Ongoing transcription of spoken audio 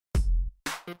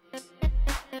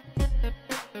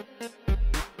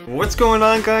What's going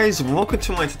on, guys? Welcome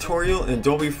to my tutorial in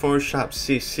Adobe Photoshop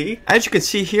CC. As you can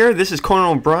see here, this is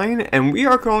Conan O'Brien, and we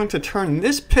are going to turn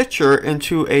this picture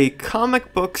into a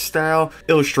comic book style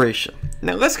illustration.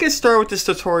 Now let's get started with this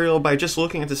tutorial by just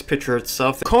looking at this picture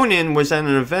itself. Conan was at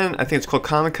an event, I think it's called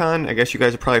Comic-Con. I guess you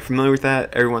guys are probably familiar with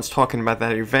that. Everyone's talking about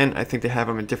that event. I think they have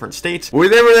them in different states.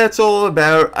 Whatever that's all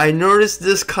about, I noticed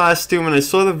this costume and I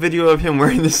saw the video of him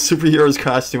wearing this superhero's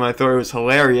costume. I thought it was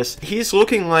hilarious. He's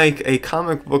looking like a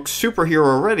comic book superhero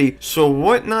already, so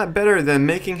what not better than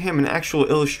making him an actual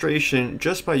illustration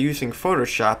just by using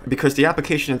Photoshop, because the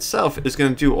application itself is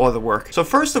going to do all the work. So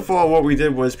first of all, what we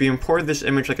did was we imported this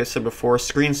image, like I said before,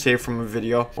 screen save from a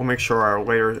video. We'll make sure our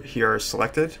layer here is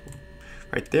selected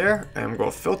right there, and we'll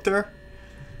go filter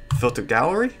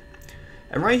gallery,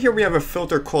 and right here we have a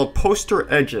filter called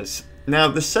poster edges. Now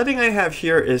the setting I have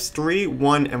here is 3,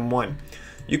 1, and 1.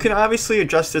 You can obviously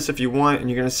adjust this if you want, and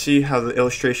you're going to see how the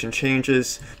illustration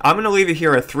changes. I'm going to leave it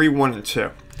here at 3, 1, and 2.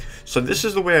 So this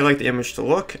is the way I like the image to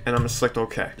look, and I'm going to select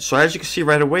OK. So as you can see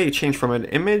right away, it changed from an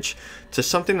image to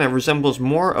something that resembles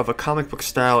more of a comic book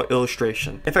style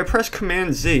illustration. If I press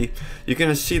Command Z, you're going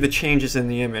to see the changes in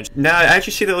the image. Now as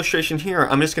you see the illustration here,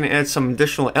 I'm just going to add some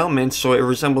additional elements so it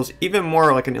resembles even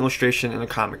more like an illustration in a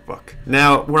comic book.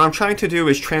 Now what I'm trying to do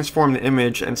is transform the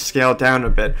image and scale down a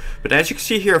bit, but as you can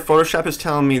see here, Photoshop is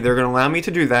telling me they're going to allow me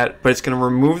to do that, but it's going to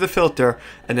remove the filter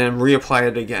and then reapply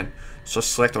it again. So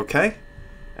select OK.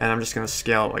 And I'm just going to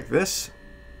scale it like this.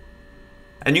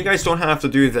 And you guys don't have to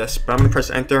do this, but I'm going to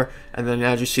press enter, and then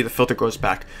as you see the filter goes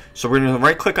back. So we're going to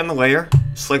right click on the layer,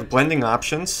 select blending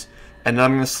options, and then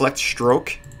I'm going to select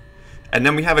stroke, and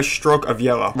then we have a stroke of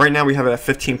yellow. Right now we have it at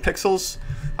 15 pixels.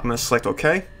 I'm going to select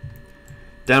OK.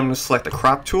 Then I'm going to select the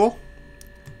crop tool,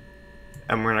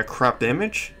 and we're going to crop the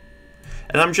image.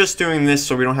 And I'm just doing this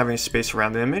so we don't have any space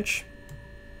around the image.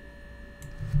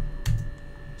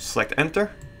 Select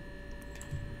enter.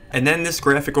 And then this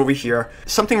graphic over here,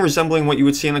 something resembling what you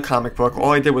would see in a comic book.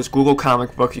 All I did was Google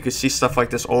comic book. You could see stuff like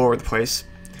this all over the place.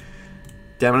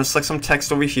 Then I'm going to select some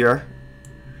text over here.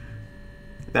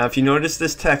 Now if you notice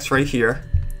this text right here,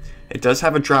 it does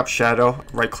have a drop shadow.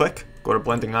 Right click, go to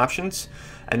blending options,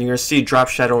 and you're going to see drop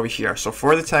shadow over here. So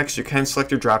for the text, you can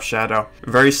select your drop shadow.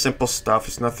 Very simple stuff.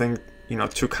 It's nothing, you know,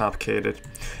 too complicated.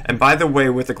 And by the way,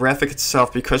 with the graphic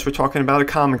itself, because we're talking about a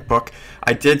comic book,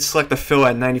 I did select the fill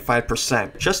at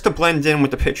 95% just to blend in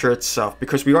with the picture itself,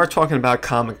 because we are talking about a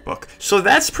comic book. So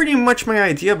that's pretty much my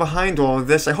idea behind all of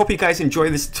this. I hope you guys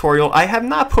enjoyed this tutorial. I have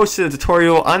not posted a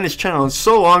tutorial on this channel in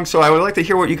so long, so I would like to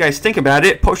hear what you guys think about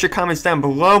it. Post your comments down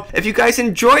below. If you guys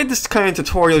enjoyed this kind of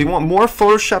tutorial, you want more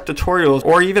Photoshop tutorials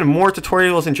or even more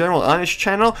tutorials in general on this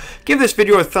channel, give this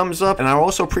video a thumbs up, and I'll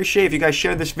also appreciate if you guys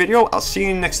share this video. I'll see you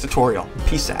in the next tutorial.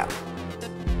 Peace out.